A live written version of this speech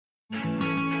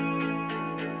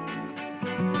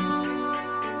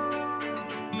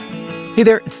Hey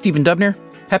there, it's Stephen Dubner.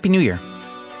 Happy New Year.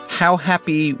 How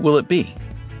happy will it be?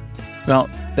 Well,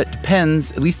 that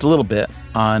depends, at least a little bit,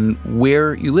 on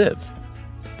where you live.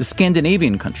 The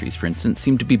Scandinavian countries, for instance,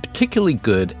 seem to be particularly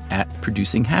good at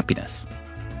producing happiness.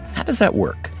 How does that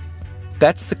work?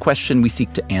 That's the question we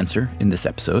seek to answer in this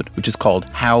episode, which is called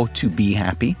How to Be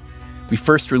Happy. We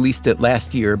first released it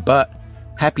last year, but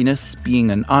happiness being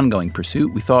an ongoing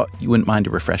pursuit, we thought you wouldn't mind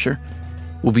a refresher.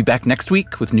 We'll be back next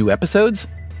week with new episodes.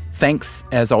 Thanks,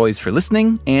 as always, for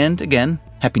listening, and again,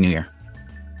 Happy New Year.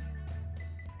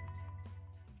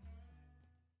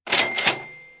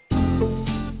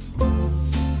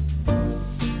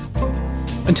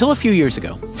 Until a few years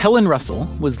ago, Helen Russell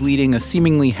was leading a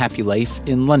seemingly happy life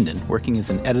in London, working as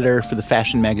an editor for the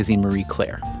fashion magazine Marie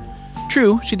Claire.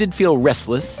 True, she did feel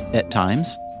restless at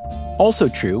times. Also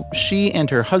true, she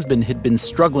and her husband had been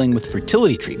struggling with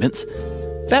fertility treatments.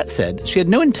 That said, she had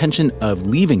no intention of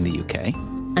leaving the UK.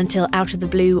 Until out of the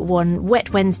blue, one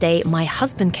wet Wednesday, my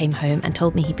husband came home and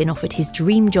told me he'd been offered his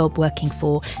dream job working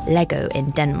for Lego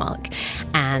in Denmark.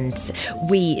 And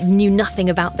we knew nothing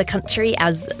about the country,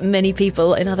 as many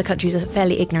people in other countries are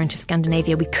fairly ignorant of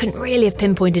Scandinavia. We couldn't really have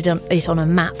pinpointed it on a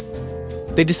map.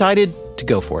 They decided to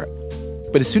go for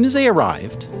it. But as soon as they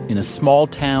arrived in a small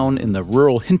town in the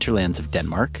rural hinterlands of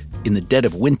Denmark, in the dead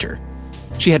of winter,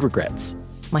 she had regrets.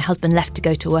 My husband left to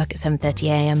go to work at 7:30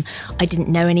 a.m. I didn't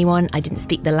know anyone. I didn't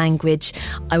speak the language.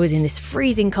 I was in this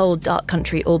freezing cold, dark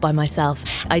country all by myself.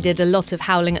 I did a lot of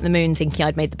howling at the moon, thinking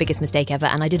I'd made the biggest mistake ever.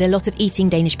 And I did a lot of eating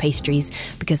Danish pastries,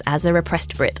 because as a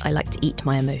repressed Brit, I like to eat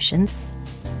my emotions.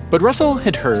 But Russell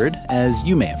had heard, as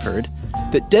you may have heard,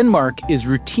 that Denmark is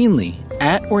routinely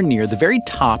at or near the very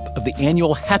top of the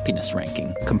annual happiness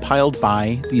ranking compiled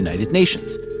by the United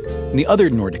Nations. And the other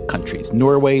Nordic countries,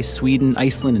 Norway, Sweden,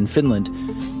 Iceland, and Finland,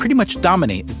 pretty much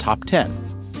dominate the top 10.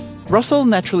 Russell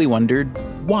naturally wondered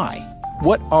why.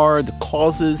 What are the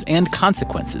causes and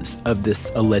consequences of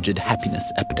this alleged happiness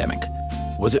epidemic?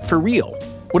 Was it for real?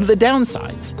 What are the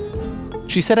downsides?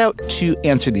 She set out to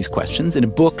answer these questions in a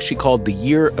book she called The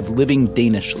Year of Living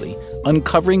Danishly,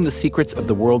 Uncovering the Secrets of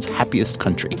the World's Happiest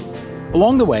Country.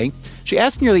 Along the way, she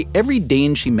asked nearly every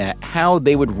Dane she met how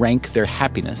they would rank their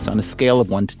happiness on a scale of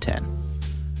 1 to 10.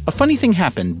 A funny thing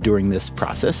happened during this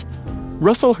process.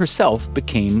 Russell herself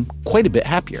became quite a bit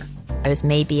happier. I was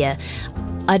maybe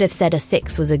I'd have said a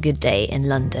 6 was a good day in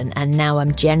London, and now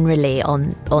I'm generally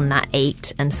on that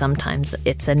 8, and sometimes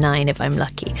it's a 9 if I'm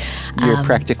lucky. You're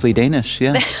practically Danish,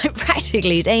 yeah. I'm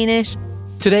practically Danish.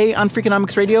 Today on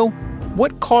Freakonomics Radio,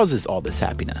 what causes all this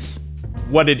happiness?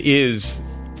 What it is,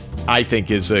 I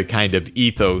think, is a kind of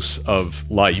ethos of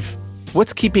life.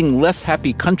 What's keeping less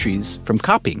happy countries from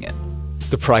copying it?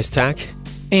 The price tag.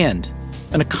 And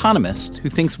an economist who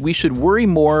thinks we should worry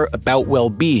more about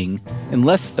well-being and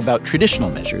less about traditional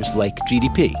measures like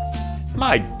GDP.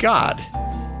 My God,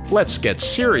 let's get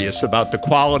serious about the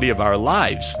quality of our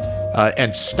lives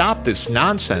and stop this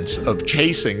nonsense of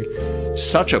chasing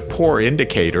such a poor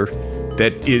indicator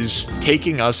that is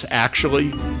taking us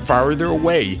actually farther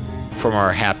away from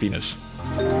our happiness.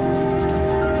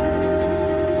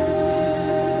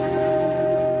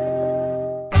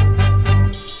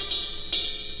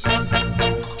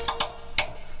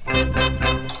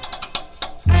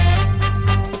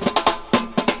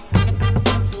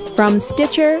 From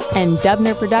Stitcher and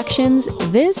Dubner Productions,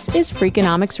 this is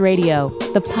Freakonomics Radio,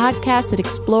 the podcast that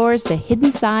explores the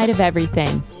hidden side of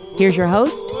everything. Here's your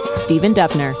host, Stephen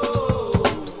Dubner.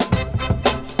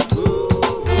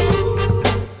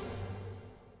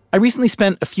 I recently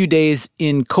spent a few days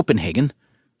in Copenhagen.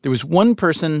 There was one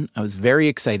person I was very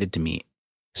excited to meet.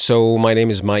 So my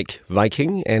name is Mike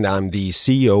Viking, and I'm the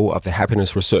CEO of the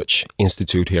Happiness Research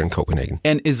Institute here in Copenhagen.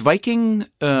 And is Viking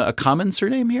a common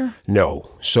surname here? No.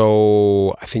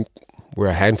 So I think we're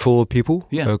a handful of people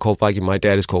called Viking. My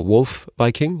dad is called Wolf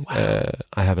Viking. Wow.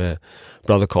 I have a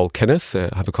brother called Kenneth. I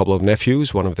have a couple of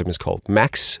nephews. One of them is called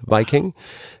Max Viking.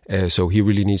 So he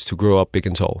really needs to grow up big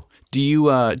and tall. Do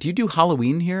you do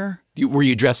Halloween here? Were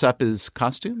you dress up as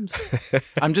costumes?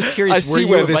 I'm just curious. I see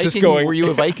where this is going. Were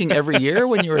you a Viking every year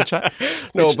when you were a child?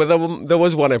 No, but there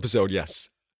was one episode, yes.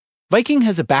 Viking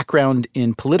has a background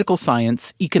in political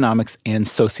science, economics, and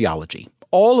sociology,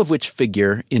 all of which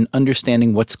figure in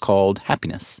understanding what's called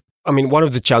happiness. I mean, one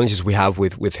of the challenges we have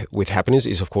with happiness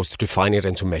is, of course, to define it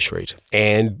and to measure it.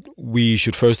 And we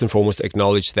should first and foremost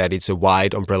acknowledge that it's a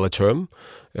wide umbrella term.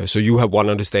 So you have one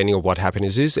understanding of what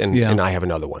happiness is, and I have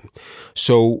another one.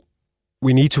 So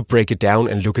we need to break it down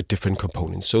and look at different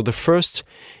components. So the first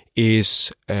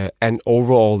is an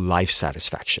overall life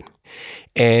satisfaction.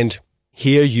 And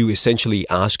here you essentially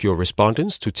ask your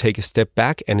respondents to take a step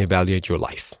back and evaluate your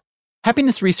life.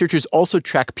 Happiness researchers also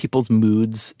track people's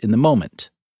moods in the moment.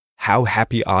 How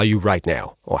happy are you right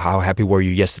now? Or how happy were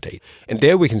you yesterday? And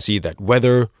there we can see that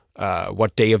whether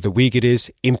what day of the week it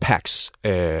is impacts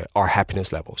our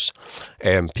happiness levels.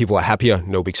 People are happier,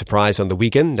 no big surprise, on the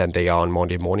weekend than they are on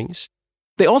Monday mornings.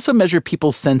 They also measure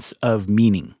people's sense of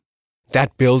meaning.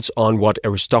 That builds on what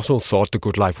Aristotle thought the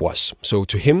good life was. So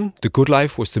to him, the good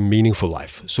life was the meaningful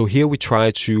life. So here we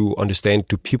try to understand,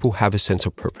 do people have a sense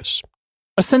of purpose?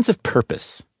 A sense of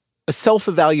purpose, a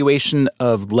self-evaluation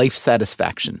of life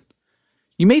satisfaction.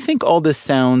 You may think all this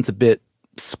sounds a bit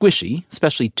squishy,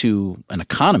 especially to an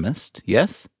economist,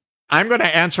 yes? I'm going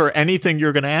to answer anything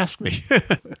you're going to ask me.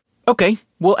 Okay,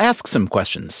 we'll ask some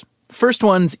questions. First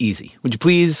one's easy. Would you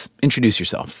please introduce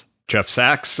yourself? Jeff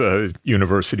Sachs, a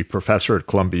university professor at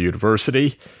Columbia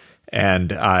University,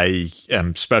 and I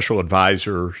am special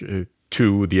advisor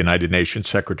to the United Nations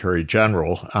Secretary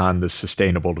General on the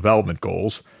Sustainable Development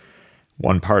Goals.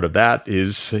 One part of that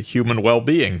is human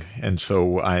well-being, and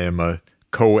so I am a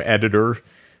co-editor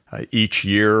each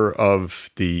year of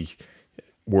the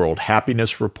World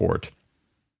Happiness Report.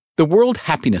 The World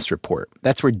Happiness Report,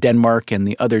 that's where Denmark and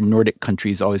the other Nordic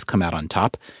countries always come out on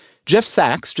top. Jeff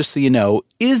Sachs, just so you know,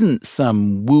 isn't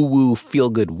some woo-woo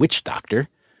feel-good witch doctor.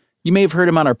 You may have heard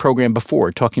him on our program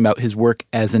before, talking about his work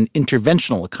as an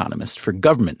interventional economist for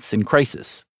governments in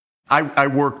crisis. I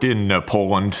worked in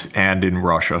Poland and in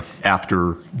Russia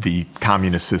after the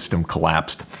communist system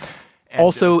collapsed.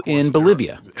 Also in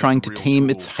Bolivia, trying to tame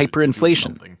its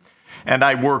hyperinflation. And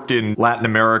I worked in Latin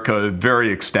America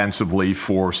very extensively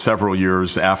for several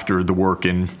years after the work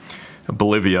in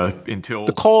Bolivia until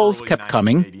the calls kept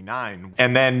coming.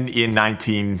 And then in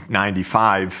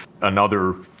 1995,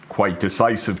 another quite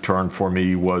decisive turn for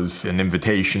me was an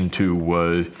invitation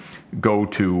to go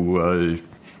to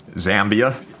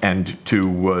Zambia and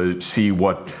to see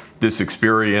what this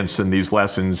experience and these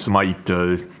lessons might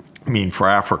mean for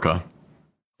Africa.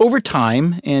 Over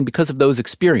time, and because of those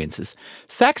experiences,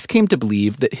 Sachs came to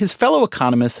believe that his fellow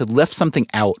economists had left something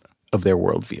out of their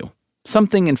worldview.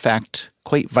 Something, in fact,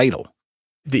 quite vital.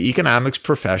 The economics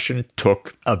profession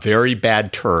took a very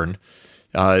bad turn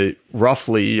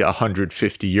roughly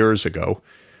 150 years ago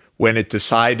when it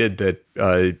decided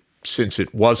that since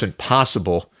it wasn't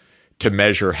possible to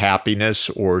measure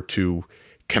happiness or to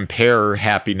compare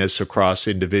happiness across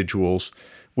individuals,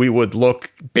 we would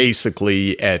look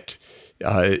basically at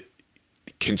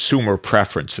consumer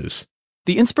preferences.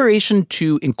 The inspiration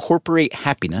to incorporate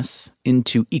happiness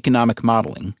into economic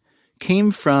modeling came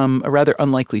from a rather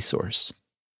unlikely source.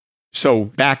 So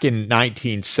back in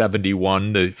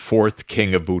 1971, the fourth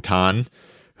king of Bhutan,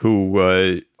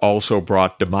 who also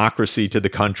brought democracy to the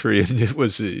country, and it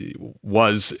was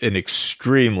an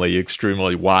extremely,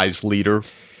 extremely wise leader,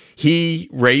 he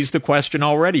raised the question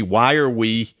already, why are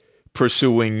we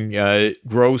pursuing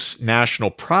gross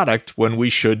national product when we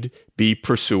should be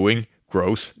pursuing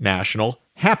gross national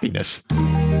happiness?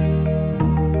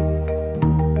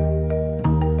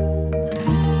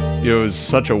 It was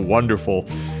such a wonderful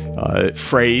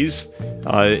phrase,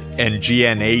 and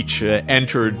GNH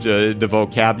entered the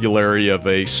vocabulary of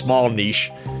a small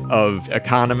niche of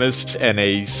economists and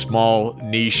a small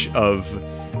niche of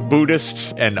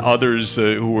Buddhists and others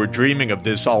who were dreaming of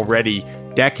this already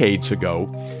decades ago.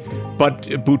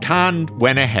 But Bhutan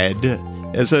went ahead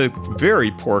as a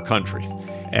very poor country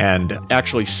and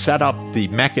actually set up the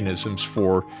mechanisms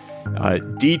for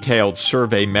detailed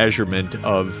survey measurement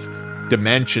of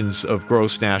dimensions of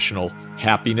gross national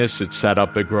happiness. It set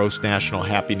up a Gross National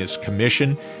Happiness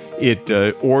Commission. It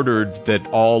ordered that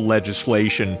all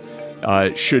legislation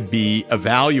should be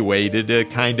evaluated, a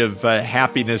kind of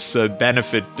happiness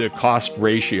benefit cost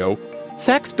ratio.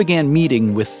 Sachs began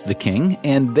meeting with the king,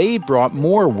 and they brought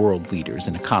more world leaders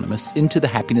and economists into the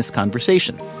happiness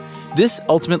conversation. This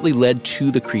ultimately led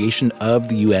to the creation of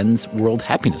the UN's World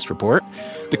Happiness Report.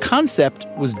 The concept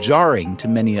was jarring to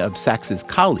many of Sachs's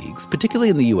colleagues, particularly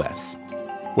in the U.S.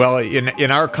 Well,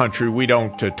 in our country, we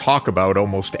don't talk about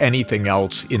almost anything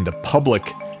else in the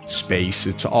public space.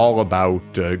 It's all about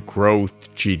growth,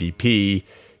 GDP,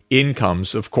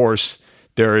 incomes. Of course,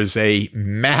 there is a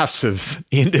massive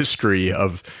industry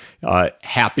of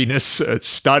happiness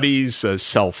studies,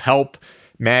 self-help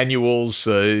manuals,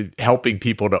 helping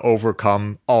people to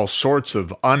overcome all sorts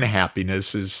of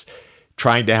unhappinesses,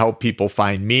 trying to help people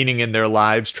find meaning in their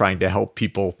lives, trying to help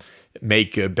people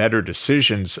make better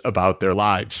decisions about their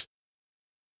lives.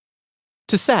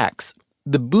 To Sachs,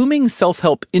 the booming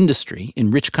self-help industry in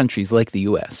rich countries like the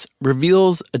U.S.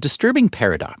 reveals a disturbing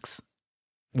paradox.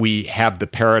 We have the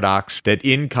paradox that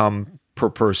income per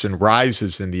person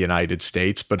rises in the United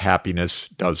States, but happiness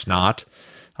does not.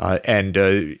 And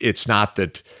it's not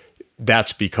that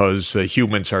that's because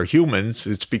humans are humans.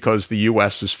 It's because the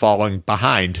U.S. is falling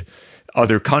behind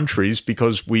other countries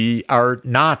because we are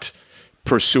not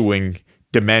pursuing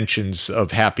dimensions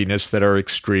of happiness that are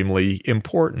extremely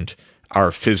important.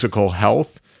 Our physical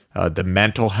health, the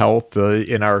mental health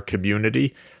in our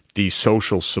community, the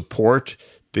social support,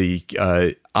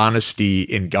 the honesty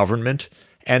in government,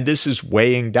 and this is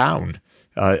weighing down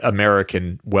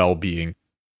American well-being.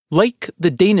 Like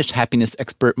the Danish happiness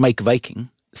expert Mike Viking,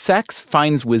 Sachs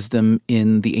finds wisdom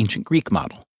in the ancient Greek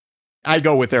model. I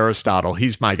go with Aristotle.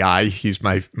 He's my guy. He's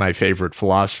my favorite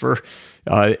philosopher.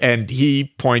 And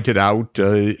he pointed out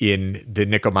in the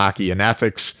Nicomachean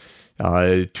Ethics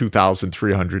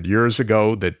 2,300 years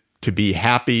ago that to be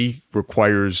happy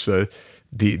requires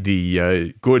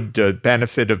the good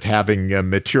benefit of having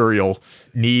material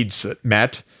needs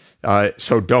met.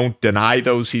 So don't deny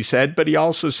those, he said. But he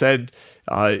also said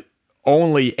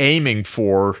only aiming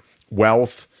for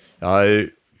wealth,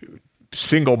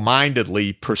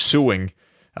 single-mindedly pursuing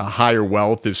higher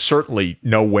wealth is certainly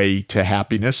no way to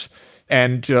happiness.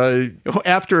 And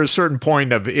after a certain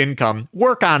point of income,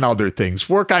 work on other things.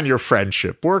 Work on your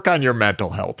friendship. Work on your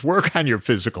mental health. Work on your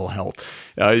physical health.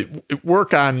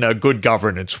 Work on good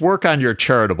governance. Work on your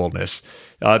charitableness.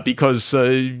 Because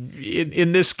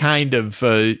in this kind of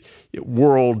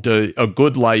world, a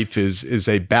good life is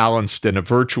a balanced and a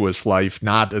virtuous life,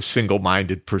 not a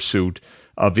single-minded pursuit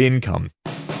of income.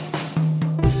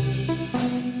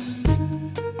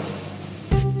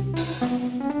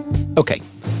 Okay.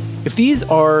 If these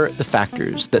are the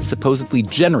factors that supposedly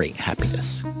generate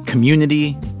happiness,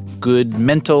 community, good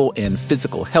mental and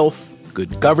physical health,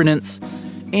 good governance,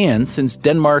 and since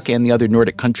Denmark and the other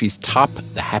Nordic countries top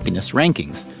the happiness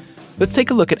rankings, let's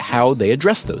take a look at how they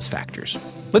address those factors.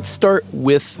 Let's start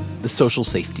with the social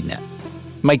safety net.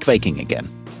 Mike Viking again.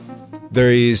 There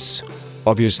is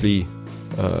obviously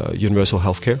universal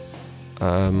healthcare.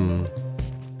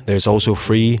 There's also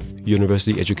free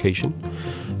university education.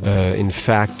 In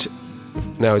fact,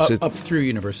 now it's up through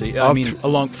university. I mean,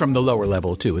 along from the lower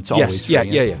level too. It's always free.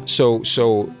 Yeah.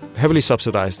 So heavily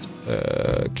subsidized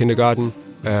kindergarten,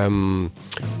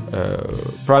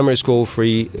 primary school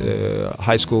free,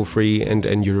 high school free,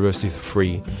 and university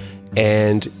free,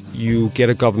 and you get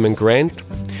a government grant,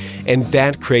 and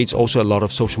that creates also a lot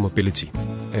of social mobility.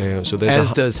 So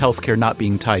there's does healthcare not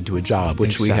being tied to a job,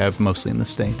 which we have mostly in the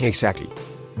States. Exactly.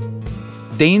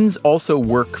 Danes also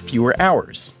work fewer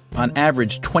hours, on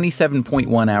average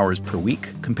 27.1 hours per week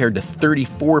compared to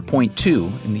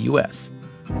 34.2 in the U.S.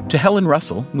 To Helen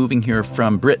Russell, moving here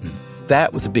from Britain,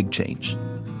 that was a big change.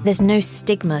 There's no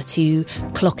stigma to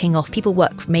clocking off. People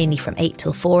work mainly from 8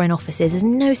 till 4 in offices. There's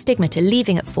no stigma to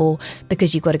leaving at 4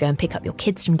 because you've got to go and pick up your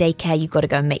kids from daycare, you've got to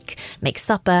go and make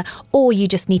supper, or you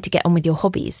just need to get on with your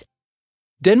hobbies.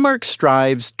 Denmark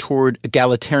strives toward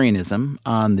egalitarianism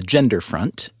on the gender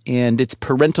front, and its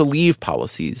parental leave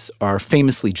policies are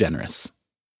famously generous.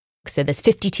 So there's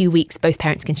 52 weeks, both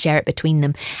parents can share it between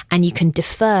them, and you can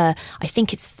defer, I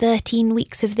think it's 13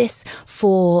 weeks of this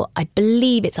for, I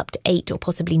believe it's up to 8 or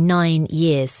possibly 9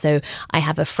 years. So I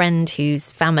have a friend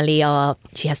whose family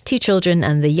she has 2 children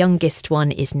and the youngest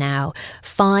one is now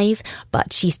 5,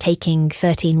 but she's taking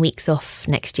 13 weeks off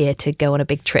next year to go on a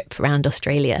big trip around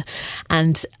Australia.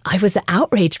 And I was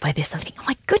outraged by this. I think, oh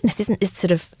my goodness, isn't this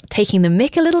sort of taking the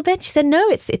mick a little bit? She said, no,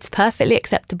 it's perfectly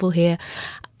acceptable here.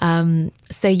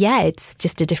 So yeah, it's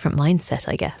just a different mindset,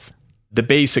 I guess. The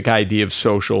basic idea of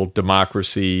social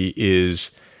democracy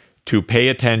is to pay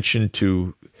attention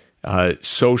to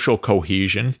social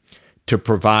cohesion, to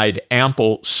provide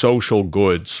ample social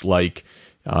goods like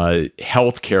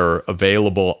healthcare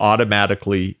available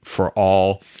automatically for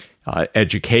all,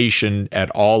 education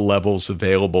at all levels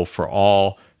available for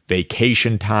all,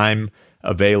 vacation time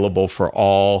available for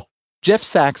all. Jeff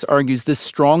Sachs argues this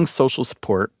strong social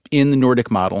support in the Nordic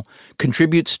model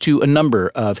contributes to a number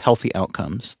of healthy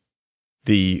outcomes.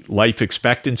 The life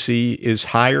expectancy is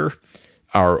higher.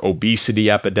 Our obesity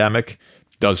epidemic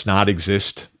does not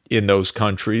exist in those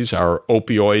countries. Our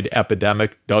opioid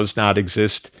epidemic does not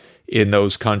exist in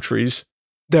those countries.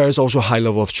 There is also a high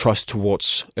level of trust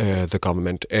towards the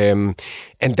government. And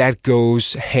that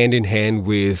goes hand in hand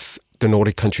with the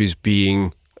Nordic countries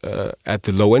being at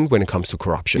the low end when it comes to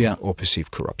corruption or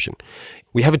perceived corruption.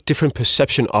 We have a different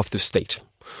perception of the state.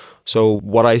 So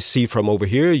what I see from over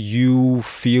here, you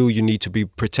feel you need to be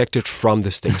protected from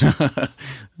the state.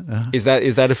 Is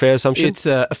that a fair assumption? It's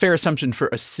a fair assumption for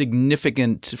a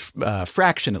significant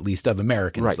fraction, at least, of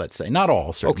Americans, right. Let's say. Not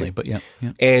all, certainly, but yeah.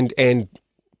 And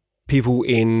people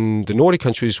in the Nordic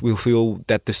countries will feel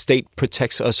that the state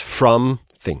protects us from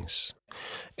things.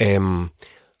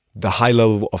 The high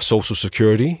level of social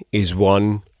security is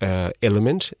one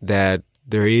element, that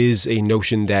there is a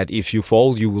notion that if you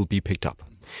fall, you will be picked up.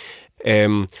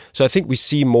 So I think we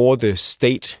see more the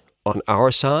state on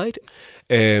our side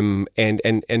and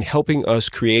helping us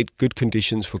create good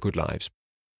conditions for good lives.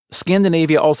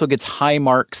 Scandinavia also gets high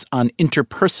marks on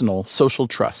interpersonal social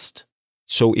trust.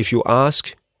 So if you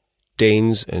ask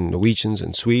Danes and Norwegians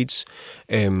and Swedes,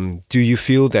 do you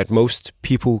feel that most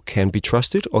people can be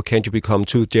trusted, or can you become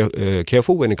too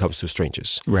careful when it comes to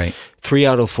strangers? Right. 3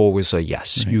 out of 4 will say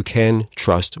yes, right. You can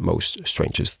trust most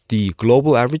strangers. The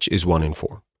global average is 1 in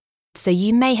 4. So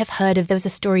you may have heard of, there was a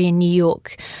story in New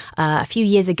York a few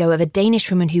years ago of a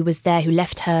Danish woman who was there, who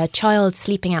left her child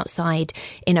sleeping outside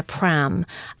in a pram,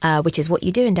 which is what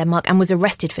you do in Denmark, and was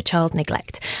arrested for child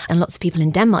neglect. And lots of people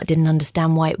in Denmark didn't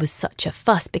understand why it was such a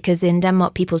fuss, because in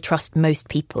Denmark people trust most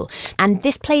people. And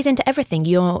this plays into everything.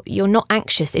 You're not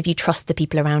anxious if you trust the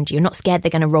people around you. You're not scared they're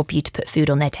going to rob you to put food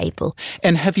on their table.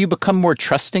 And have you become more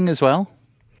trusting as well?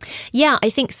 Yeah,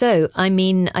 I think so. I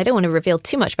mean, I don't want to reveal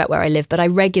too much about where I live, but I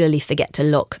regularly forget to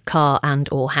lock car and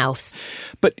or house.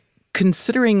 But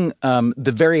considering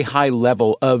the very high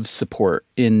level of support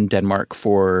in Denmark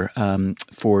for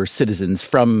citizens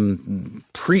from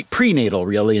prenatal,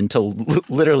 really, until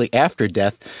literally after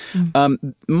death,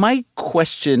 my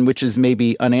question, which is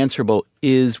maybe unanswerable,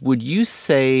 is would you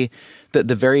say that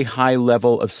the very high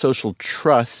level of social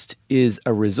trust is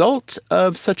a result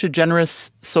of such a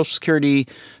generous Social Security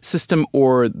system,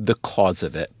 or the cause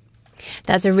of it?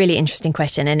 That's a really interesting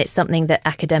question, and it's something that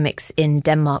academics in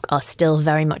Denmark are still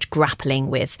very much grappling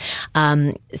with.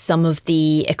 Some of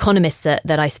the economists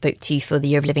that I spoke to for the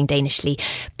Year of Living Danishly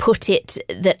put it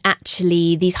that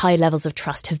actually these high levels of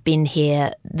trust have been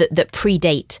here that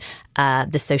predate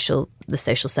the social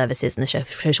services and the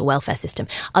social welfare system.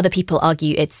 Other people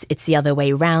argue it's the other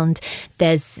way round.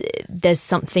 There's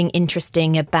something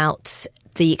interesting about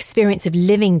the experience of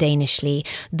living Danishly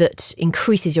that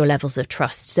increases your levels of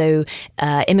trust. So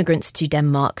immigrants to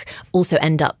Denmark also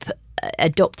end up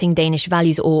adopting Danish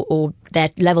values, or their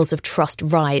levels of trust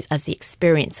rise as the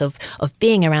experience of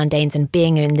being around Danes and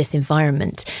being in this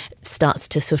environment starts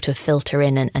to sort of filter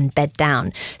in and bed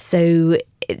down. So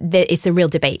it's a real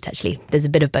debate, actually. There's a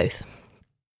bit of both.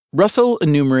 Russell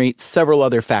enumerates several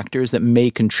other factors that may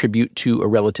contribute to a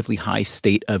relatively high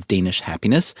state of Danish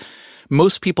happiness.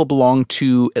 Most people belong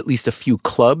to at least a few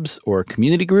clubs or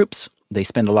community groups. They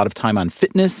spend a lot of time on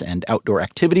fitness and outdoor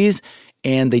activities,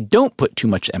 and they don't put too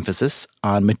much emphasis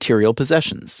on material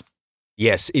possessions.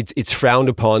 Yes, it's frowned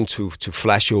upon to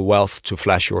flash your wealth, to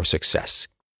flash your success.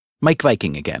 Mike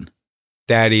Viking again.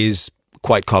 That is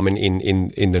quite common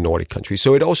in the Nordic countries.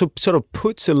 So it also sort of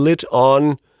puts a lid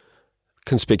on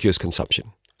conspicuous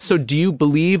consumption. So do you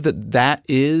believe that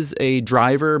is a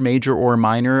driver, major or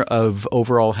minor, of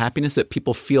overall happiness, that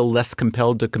people feel less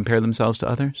compelled to compare themselves to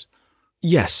others?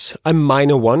 Yes, a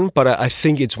minor one, but I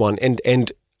think it's one.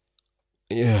 And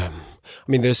yeah,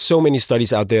 I mean, there's so many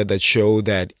studies out there that show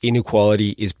that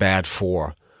inequality is bad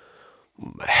for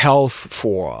health,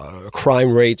 for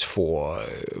crime rates, for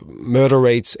murder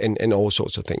rates, and all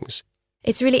sorts of things.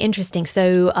 It's really interesting.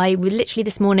 So I would literally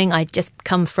this morning, I just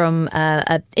come from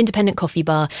an independent coffee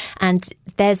bar, and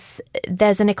there's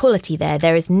an equality there.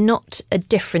 There is not a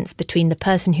difference between the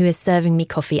person who is serving me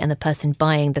coffee and the person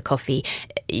buying the coffee.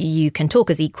 You can talk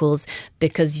as equals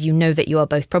because you know that you are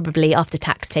both probably after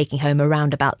tax taking home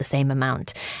around about the same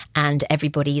amount, and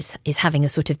everybody is having a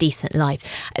sort of decent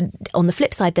life. On the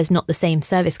flip side, there's not the same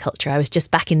service culture. I was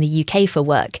just back in the UK for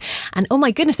work, and oh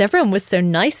my goodness, everyone was so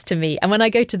nice to me. And when I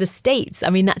go to the States, I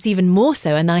mean, that's even more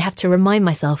so. And I have to remind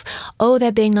myself, oh,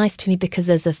 they're being nice to me because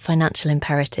there's a financial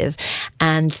imperative.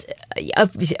 And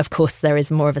of course, there is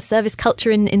more of a service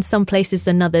culture in some places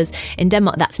than others. In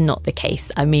Denmark, that's not the case.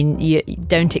 I mean, you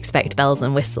don't expect bells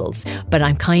and whistles, but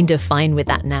I'm kind of fine with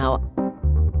that now.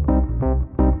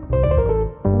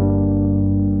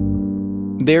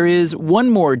 There is one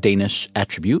more Danish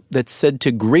attribute that's said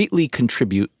to greatly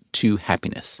contribute to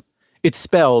happiness. It's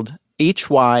spelled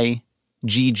H-Y-G-G-E.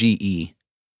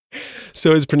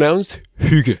 So it's pronounced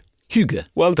hygge. Hygge.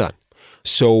 Well done.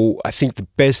 So I think the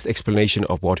best explanation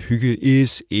of what hygge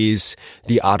is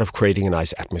the art of creating a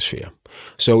nice atmosphere.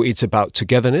 So it's about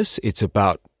togetherness, it's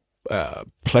about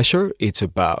pleasure, it's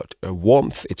about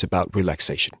warmth, it's about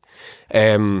relaxation.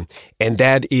 And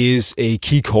that is a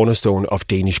key cornerstone of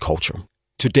Danish culture.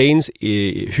 To Danes,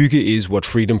 hygge is what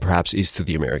freedom perhaps is to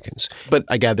the Americans. But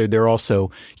I gather there are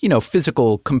also,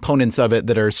 physical components of it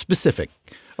that are specific.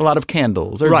 A lot of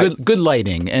candles, or right. good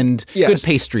lighting, and good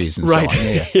pastries, and right. so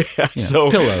on. Yeah.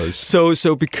 So pillows.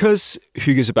 So because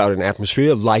hygge is about an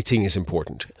atmosphere, lighting is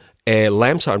important.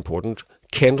 Lamps are important.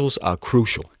 candles are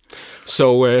crucial.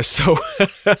 So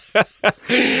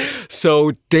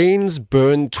Danes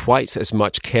burn twice as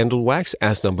much candle wax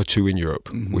as number 2 in Europe,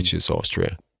 which is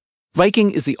Austria.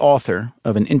 Viking is the author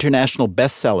of an international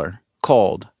bestseller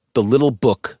called The Little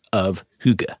Book of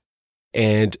Hygge.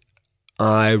 And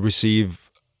I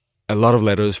receive a lot of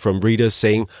letters from readers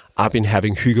saying, I've been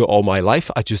having hygge all my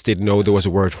life. I just didn't know there was a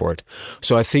word for it.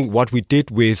 So I think what we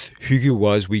did with hygge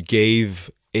was we gave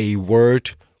a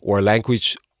word or a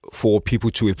language for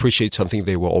people to appreciate something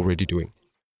they were already doing.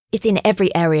 It's in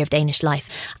every area of Danish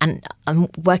life. And I'm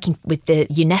working with the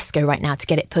UNESCO right now to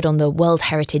get it put on the World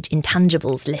Heritage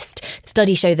Intangibles list.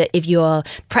 Studies show that if you're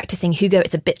practicing hygge,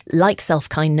 it's a bit like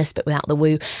self-kindness, but without the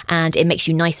woo, and it makes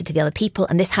you nicer to the other people.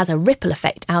 And this has a ripple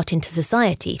effect out into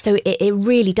society. So it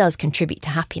really does contribute to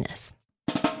happiness.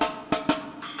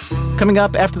 Coming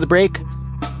up after the break,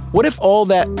 what if all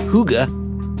that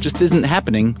hygge just isn't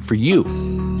happening for you?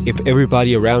 If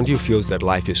everybody around you feels that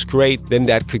life is great, then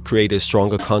that could create a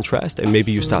stronger contrast, and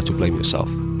maybe you start to blame yourself.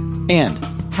 And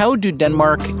how do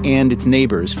Denmark and its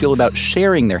neighbors feel about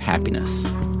sharing their happiness,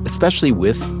 especially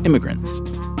with immigrants?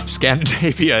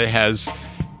 Scandinavia has,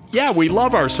 we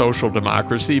love our social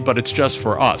democracy, but it's just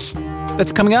for us.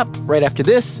 That's coming up right after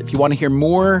this. If you want to hear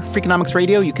more Freakonomics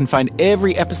Radio, you can find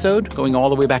every episode going all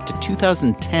the way back to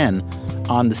 2010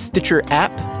 on the Stitcher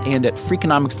app and at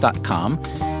Freakonomics.com.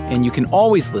 And you can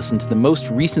always listen to the most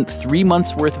recent 3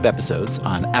 months' worth of episodes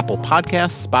on Apple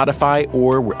Podcasts, Spotify,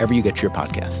 or wherever you get your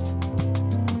podcasts.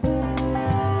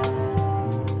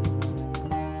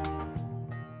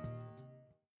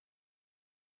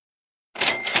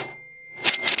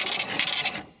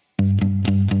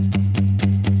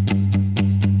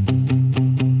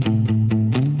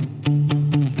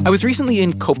 I was recently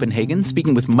in Copenhagen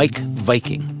speaking with Mike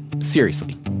Viking.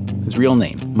 Seriously, his real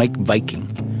name, Mike Viking,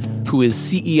 who is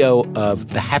CEO of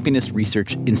the Happiness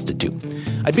Research Institute.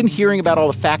 I'd been hearing about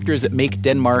all the factors that make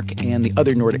Denmark and the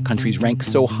other Nordic countries rank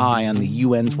so high on the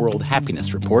UN's World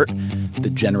Happiness Report. The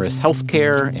generous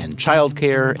healthcare and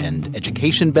childcare and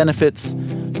education benefits,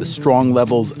 the strong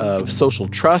levels of social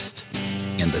trust,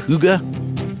 and the hygge.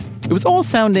 It was all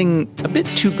sounding a bit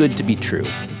too good to be true.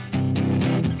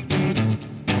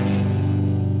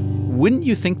 Wouldn't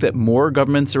you think that more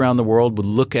governments around the world would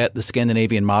look at the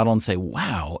Scandinavian model and say,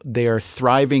 wow, they are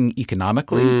thriving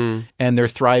economically and they're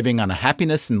thriving on a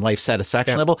happiness and life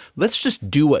satisfaction level. Let's just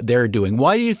do what they're doing.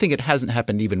 Why do you think it hasn't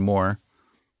happened even more?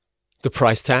 The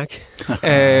price tag.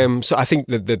 So I think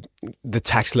that the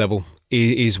tax level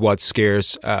is what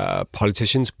scares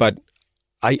politicians. But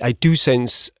I do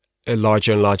sense a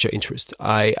larger and larger interest.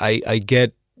 I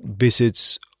get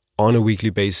visits on a weekly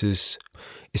basis,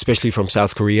 especially from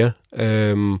South Korea.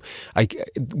 We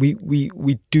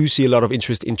do see a lot of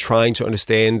interest in trying to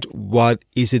understand what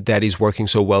is it that is working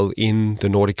so well in the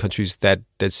Nordic countries that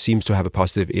seems to have a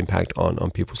positive impact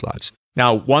on people's lives.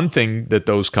 Now, one thing that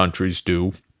those countries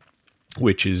do,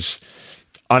 which is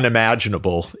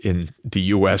unimaginable in the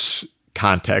U.S.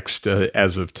 context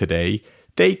as of today,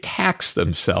 they tax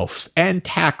themselves and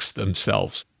tax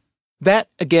themselves. That,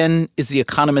 again, is the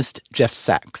economist Jeff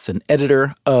Sachs, an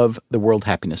editor of the World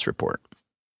Happiness Report.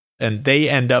 And they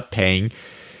end up paying,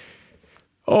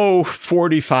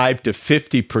 45 to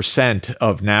 50%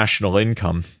 of national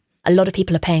income. A lot of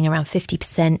people are paying around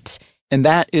 50%. And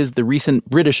that is the recent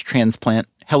British transplant,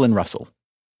 Helen Russell.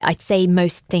 I'd say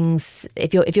most things,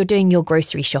 if you're doing your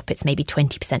grocery shop, it's maybe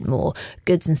 20% more.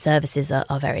 Goods and services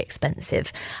are very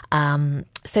expensive.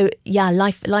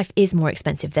 Life is more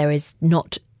expensive. There is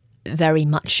not very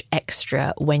much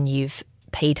extra when you've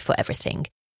paid for everything.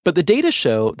 But the data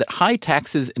show that high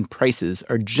taxes and prices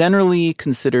are generally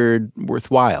considered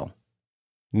worthwhile.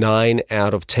 9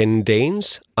 out of 10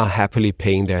 Danes are happily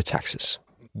paying their taxes.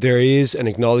 There is an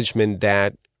acknowledgement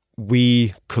that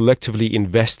we collectively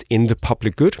invest in the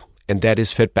public good, and that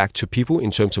is fed back to people in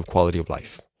terms of quality of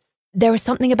life. There is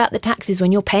something about the taxes.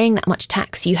 When you're paying that much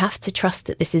tax, you have to trust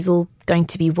that this is all going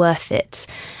to be worth it.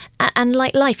 And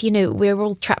like life, we're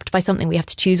all trapped by something. We have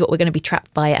to choose what we're going to be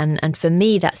trapped by. And for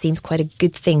me, that seems quite a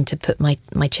good thing to put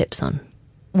my chips on.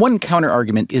 One counter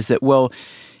argument is that, well,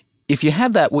 if you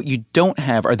have that, what you don't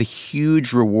have are the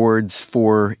huge rewards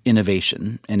for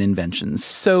innovation and inventions.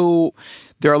 So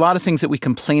there are a lot of things that we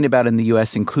complain about in the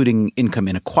U.S., including income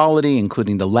inequality,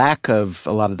 including the lack of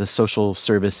a lot of the social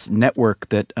service network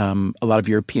that a lot of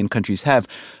European countries have.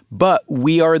 But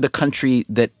we are the country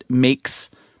that makes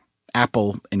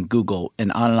Apple and Google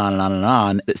and on and on and on and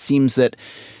on. It seems that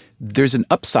there's an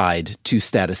upside to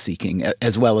status seeking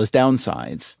as well as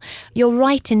downsides. You're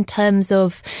right in terms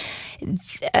of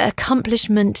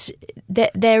accomplishment.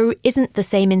 There isn't the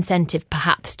same incentive,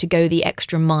 perhaps, to go the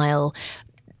extra mile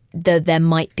that there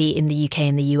might be in the UK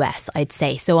and the US, I'd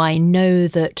say. So I know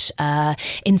that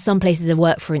in some places of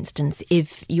work, for instance,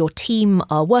 if your team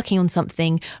are working on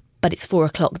something but it's 4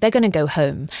 o'clock, they're going to go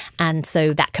home. And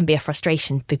so that can be a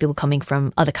frustration for people coming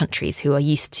from other countries who are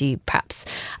used to perhaps,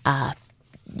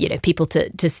 people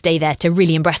to stay there to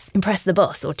really impress the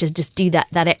boss or to just do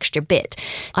that extra bit.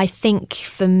 I think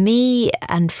for me,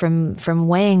 and from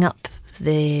weighing up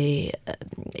the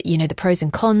pros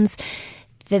and cons,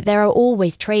 that there are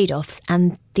always trade-offs,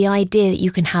 and the idea that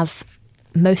you can have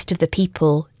most of the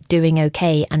people doing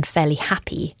okay and fairly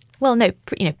happy,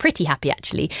 pretty happy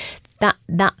actually,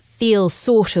 that feels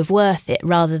sort of worth it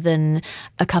rather than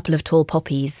a couple of tall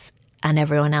poppies and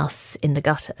everyone else in the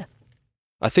gutter.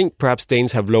 I think perhaps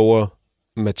Danes have lower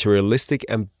materialistic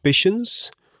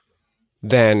ambitions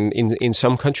than in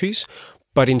some countries,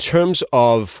 but in terms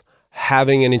of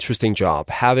having an interesting job,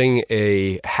 having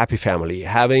a happy family,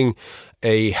 having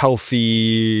a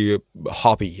healthy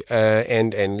hobby,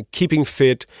 and keeping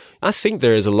fit, I think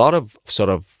there is a lot of sort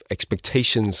of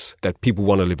expectations that people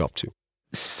want to live up to.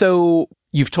 So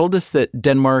you've told us that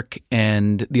Denmark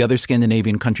and the other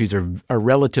Scandinavian countries are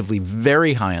relatively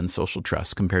very high on social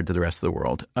trust compared to the rest of the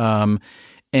world.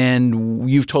 And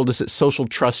you've told us that social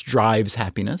trust drives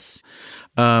happiness.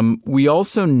 We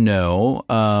also know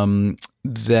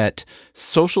that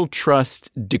social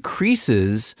trust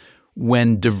decreases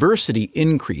when diversity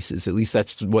increases. At least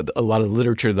that's what a lot of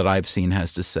literature that I've seen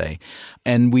has to say.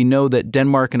 And we know that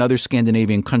Denmark and other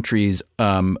Scandinavian countries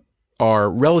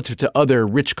are, relative to other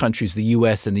rich countries, the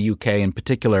US and the UK in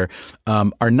particular,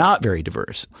 are not very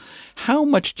diverse. How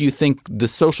much do you think the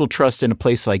social trust in a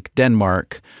place like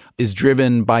Denmark is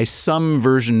driven by some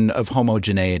version of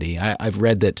homogeneity? I've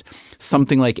read that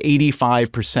something like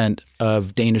 85%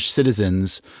 of Danish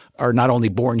citizens are not only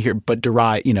born here, but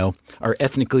are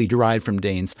ethnically derived from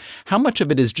Danes. How much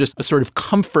of it is just a sort of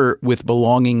comfort with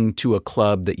belonging to a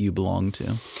club that you belong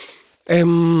to?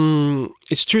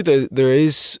 It's true that there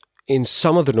is, in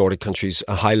some of the Nordic countries,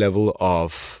 a high level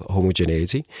of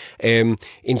homogeneity. In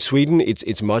Sweden,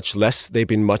 it's much less. They've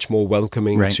been much more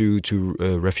welcoming to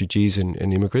refugees and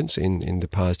immigrants in the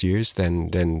past years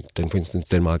than for instance,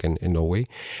 Denmark and Norway.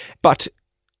 But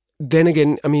then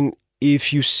again, I mean,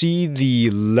 if you see the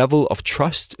level of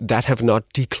trust that have not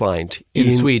declined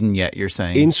in Sweden yet, you're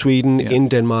saying? In Sweden, in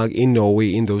Denmark, in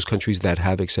Norway, in those countries that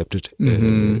have accepted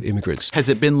immigrants. Has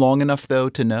it been long enough, though,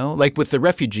 to know? Like with the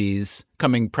refugees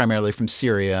coming primarily from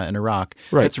Syria and Iraq,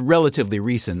 it's relatively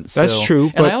recent. That's true.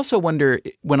 And I also wonder,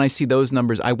 when I see those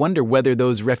numbers, I wonder whether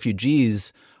those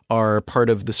refugees are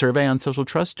part of the survey on social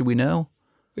trust. Do we know?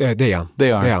 They are.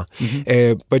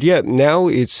 Mm-hmm. But yeah, now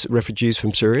it's refugees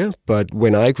from Syria. But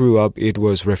when I grew up, it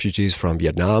was refugees from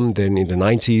Vietnam. Then in the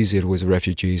 90s, it was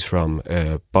refugees from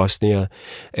Bosnia.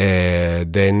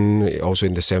 Then also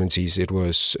in the 70s, it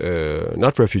was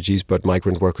not refugees, but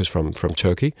migrant workers from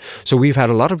Turkey. So we've had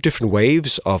a lot of different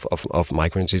waves of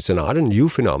migrants. It's not a new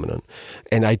phenomenon.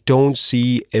 And I don't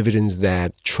see evidence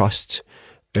that trust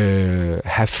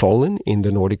have fallen in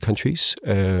the Nordic countries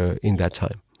in that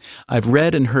time. I've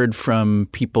read and heard from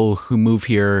people who move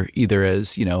here either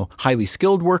as, highly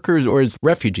skilled workers or as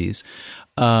refugees,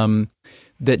 that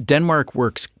Denmark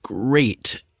works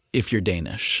great if you're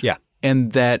Danish. Yeah.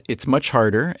 And that it's much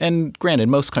harder. And granted,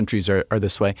 most countries are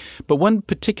this way. But one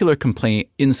particular complaint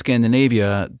in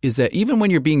Scandinavia is that even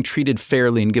when you're being treated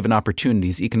fairly and given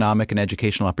opportunities, economic and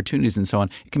educational opportunities and so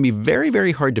on, it can be very,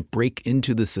 very hard to break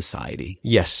into the society.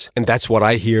 Yes. And that's what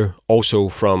I hear also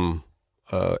from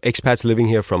expats living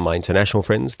here, from my international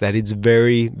friends, that it's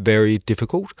very, very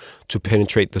difficult to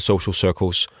penetrate the social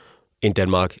circles in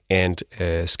Denmark and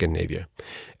Scandinavia.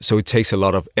 So it takes a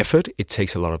lot of effort. It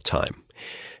takes a lot of time.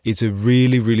 It's a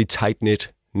really, really tight-knit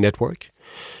network.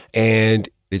 And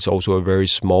it's also a very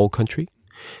small country.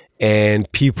 And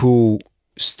people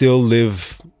still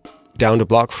live down the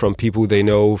block from people they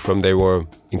know from they were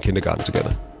in kindergarten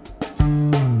together.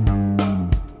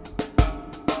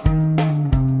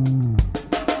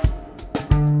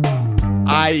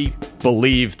 I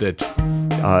believe that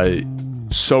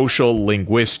social,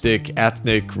 linguistic,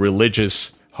 ethnic,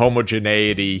 religious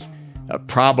homogeneity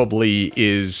probably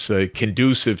is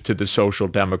conducive to the social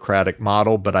democratic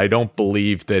model, but I don't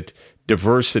believe that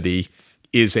diversity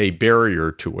is a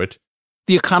barrier to it.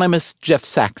 The economist Jeff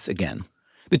Sachs again.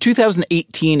 The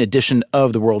 2018 edition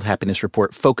of the World Happiness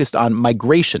Report focused on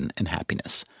migration and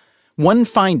happiness. One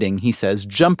finding, he says,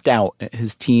 jumped out at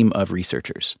his team of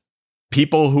researchers.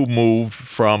 people who move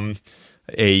from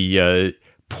a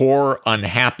poor,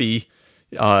 unhappy,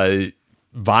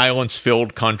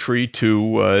 violence-filled country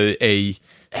to a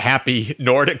happy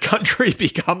Nordic country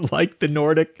become like the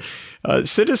Nordic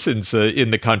citizens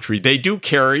in the country. They do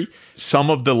carry some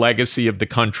of the legacy of the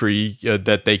country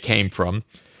that they came from,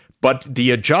 but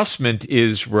the adjustment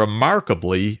is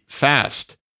remarkably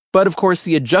fast. But of course,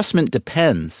 the adjustment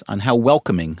depends on how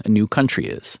welcoming a new country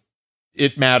is.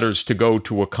 It matters to go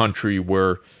to a country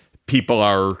where people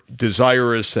are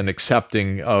desirous and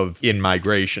accepting of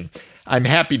in-migration. I'm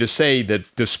happy to say that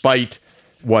despite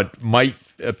what might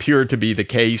appear to be the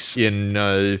case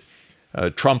in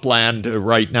Trump land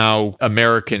right now,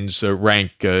 Americans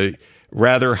rank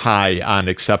rather high on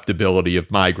acceptability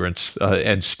of migrants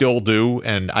and still do,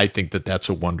 and I think that that's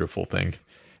a wonderful thing.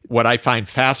 What I find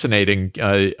fascinating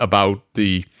about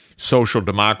the social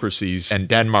democracies, and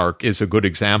Denmark is a good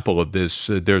example of this.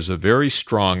 There's a very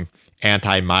strong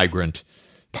anti-migrant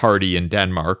party in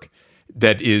Denmark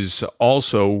that is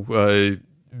also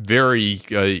very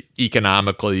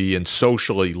economically and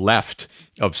socially left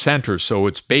of center. So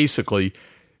it's basically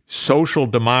social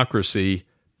democracy,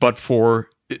 but for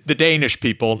the Danish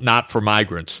people, not for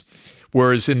migrants.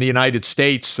 Whereas in the United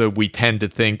States, we tend to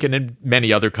think, and in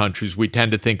many other countries, we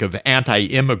tend to think of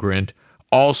anti-immigrant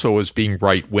also as being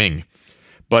right-wing.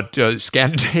 But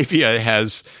Scandinavia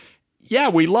has,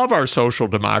 we love our social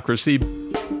democracy,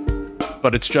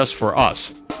 but it's just for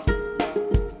us.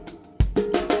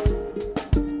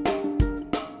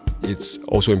 It's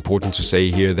also important to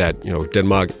say here that,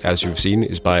 Denmark, as you've seen,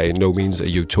 is by no means a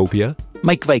utopia.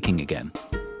 Mike Viking again.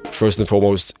 First and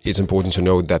foremost, it's important to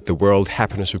note that the World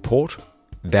Happiness Report,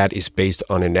 that is based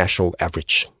on a national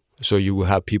average. So you will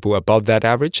have people above that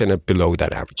average and below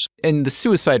that average. And the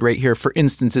suicide rate here, for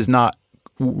instance, is not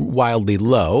wildly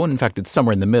low. In fact, it's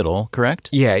somewhere in the middle, correct?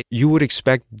 Yeah, you would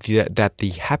expect that the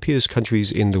happiest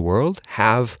countries in the world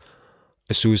have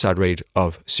a suicide rate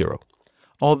of 0.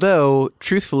 Although,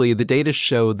 truthfully, the data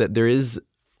show that there is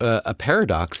a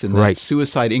paradox in that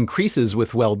suicide increases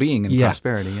with well-being and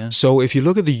prosperity. Yeah. So if you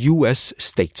look at the U.S.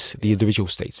 states, the individual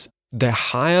states, the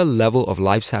higher level of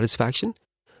life satisfaction,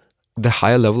 the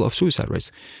higher level of suicide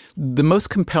rates. The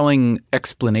most compelling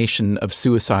explanation of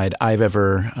suicide I've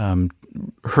ever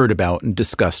heard about and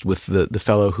discussed with the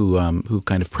fellow who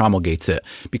kind of promulgates it,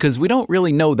 because we don't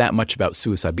really know that much about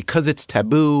suicide because it's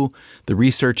taboo. The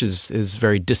research is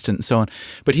very distant and so on.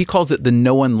 But he calls it the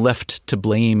no one left to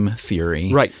blame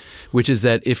theory. Right. Which is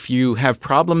that if you have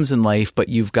problems in life, but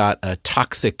you've got a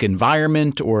toxic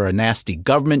environment or a nasty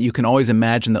government, you can always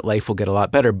imagine that life will get a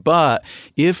lot better. But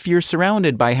if you're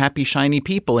surrounded by happy, shiny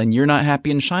people and you're not happy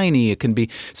and shiny, it can be.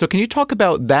 So can you talk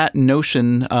about that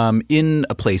notion in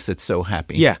a place that's so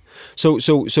happy? Yeah. So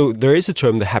there is a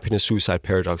term, the happiness suicide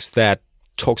paradox, that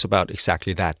talks about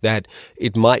exactly that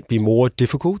it might be more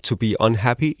difficult to be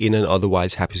unhappy in an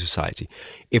otherwise happy society.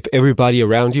 If everybody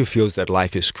around you feels that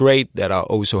life is great, that are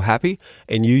oh so happy,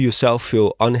 and you yourself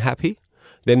feel unhappy,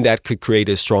 then that could create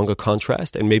a stronger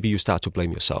contrast, and maybe you start to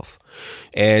blame yourself.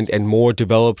 And more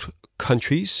developed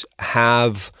countries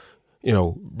have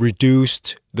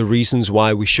reduced the reasons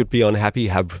why we should be unhappy,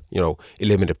 have,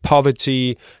 eliminated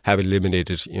poverty, have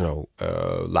eliminated,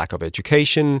 lack of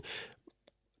education.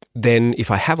 Then if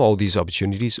I have all these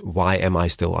opportunities, why am I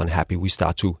still unhappy? We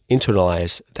start to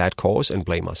internalize that cause and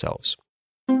blame ourselves.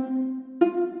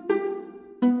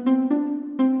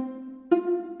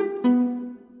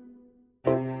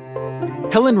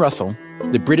 Helen Russell,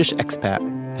 the British expat,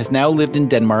 has now lived in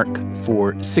Denmark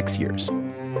for 6 years.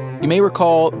 You may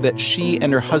recall that she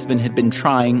and her husband had been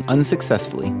trying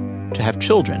unsuccessfully to have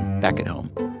children back at home.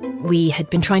 We had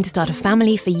been trying to start a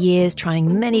family for years,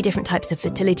 trying many different types of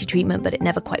fertility treatment, but it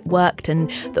never quite worked.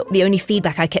 And the only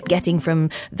feedback I kept getting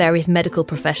from various medical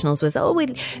professionals was,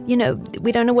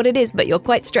 we don't know what it is, but you're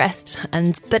quite stressed.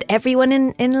 But everyone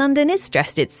in London is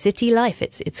stressed. It's city life.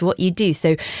 It's what you do.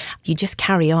 So you just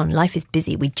carry on. Life is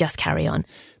busy. We just carry on.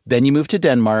 Then you moved to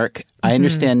Denmark. I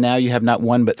understand now you have not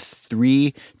 1, but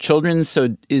 3 children.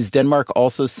 So is Denmark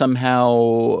also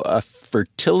somehow a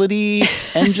fertility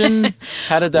engine?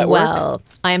 How did that work? Well,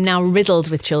 I am now riddled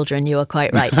with children. You are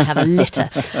quite right. I have a litter.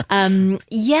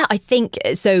 I think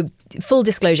so. Full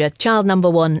disclosure, child number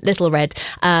 1, Little Red.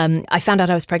 I found out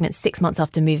I was pregnant 6 months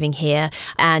after moving here.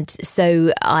 And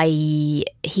so that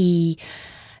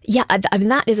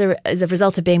is a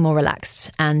result of being more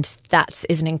relaxed, and that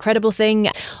is an incredible thing.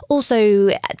 Also,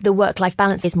 the work-life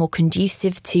balance is more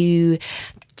conducive to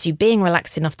to being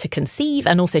relaxed enough to conceive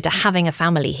and also to having a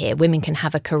family here. Women can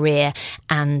have a career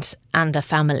and a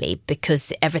family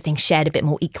because everything's shared a bit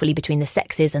more equally between the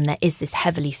sexes, and there is this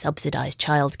heavily subsidised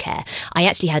childcare. I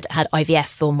actually had IVF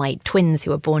for my twins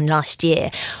who were born last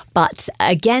year, but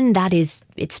again,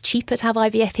 it's cheaper to have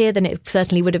IVF here than it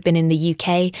certainly would have been in the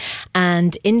UK.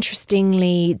 And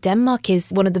interestingly, Denmark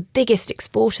is one of the biggest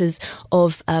exporters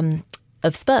of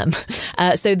sperm.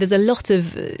 So there's a lot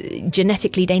of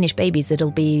genetically Danish babies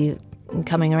that'll be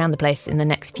coming around the place in the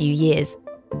next few years.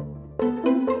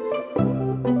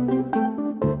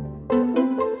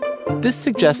 This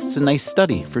suggests a nice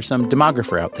study for some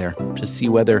demographer out there to see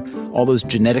whether all those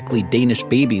genetically Danish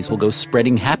babies will go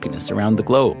spreading happiness around the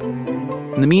globe.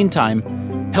 In the meantime,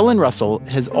 Helen Russell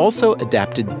has also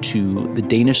adapted to the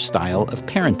Danish style of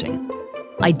parenting.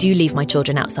 I do leave my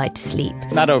children outside to sleep.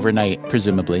 Not overnight,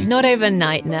 presumably. Not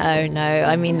overnight, no.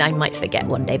 I mean, I might forget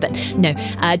one day, but no,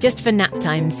 just for nap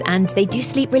times. And they do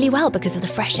sleep really well because of the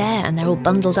fresh air, and they're all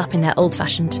bundled up in their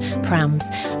old-fashioned prams,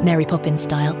 Mary Poppins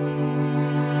style.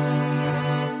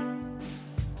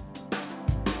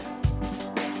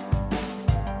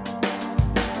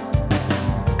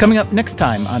 Coming up next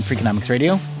time on Freakonomics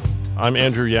Radio. I'm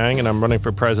Andrew Yang, and I'm running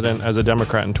for president as a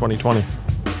Democrat in 2020.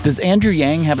 Does Andrew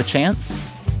Yang have a chance?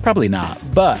 Probably not,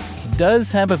 but he does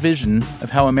have a vision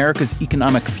of how America's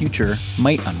economic future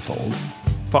might unfold.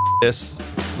 F*** this.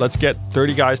 Let's get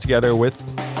 30 guys together with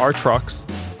our trucks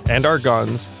and our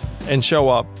guns and show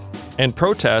up and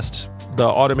protest the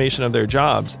automation of their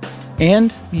jobs.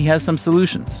 And he has some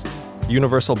solutions.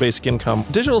 Universal basic income,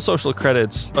 digital social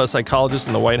credits, a psychologist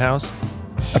in the White House.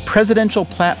 A presidential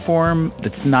platform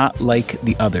that's not like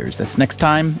the others. That's next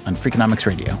time on Freakonomics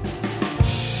Radio.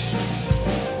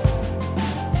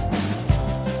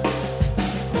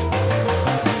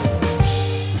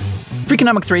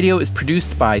 Freakonomics Radio is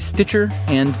produced by Stitcher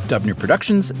and Dubner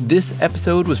Productions. This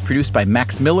episode was produced by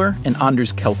Max Miller and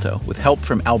Anders Kelto, with help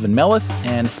from Alvin Melleth,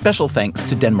 and special thanks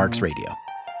to Denmark's Radio.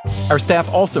 Our staff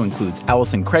also includes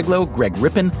Allison Craiglow, Greg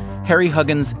Rippin, Harry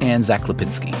Huggins, and Zach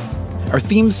Lipinski. Our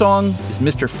theme song is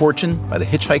Mr. Fortune by the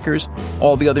Hitchhikers.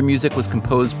 All the other music was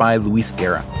composed by Luis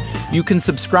Guerra. You can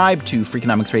subscribe to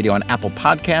Freakonomics Radio on Apple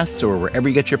Podcasts or wherever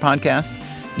you get your podcasts.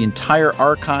 The entire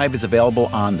archive is available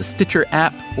on the Stitcher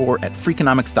app or at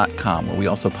Freakonomics.com, where we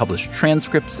also publish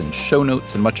transcripts and show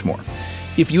notes and much more.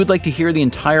 If you would like to hear the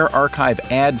entire archive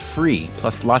ad-free,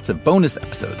 plus lots of bonus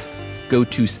episodes, go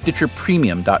to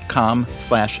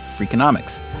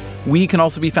StitcherPremium.com/Freakonomics. We can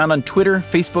also be found on Twitter,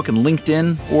 Facebook, and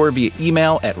LinkedIn, or via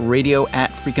email at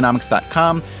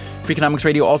radio@Freakonomics.com. Freakonomics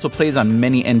Radio also plays on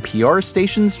many NPR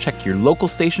stations. Check your local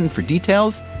station for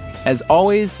details. As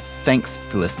always, thanks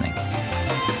for listening.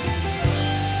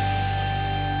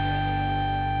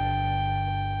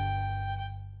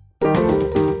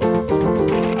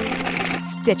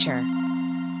 Stitcher.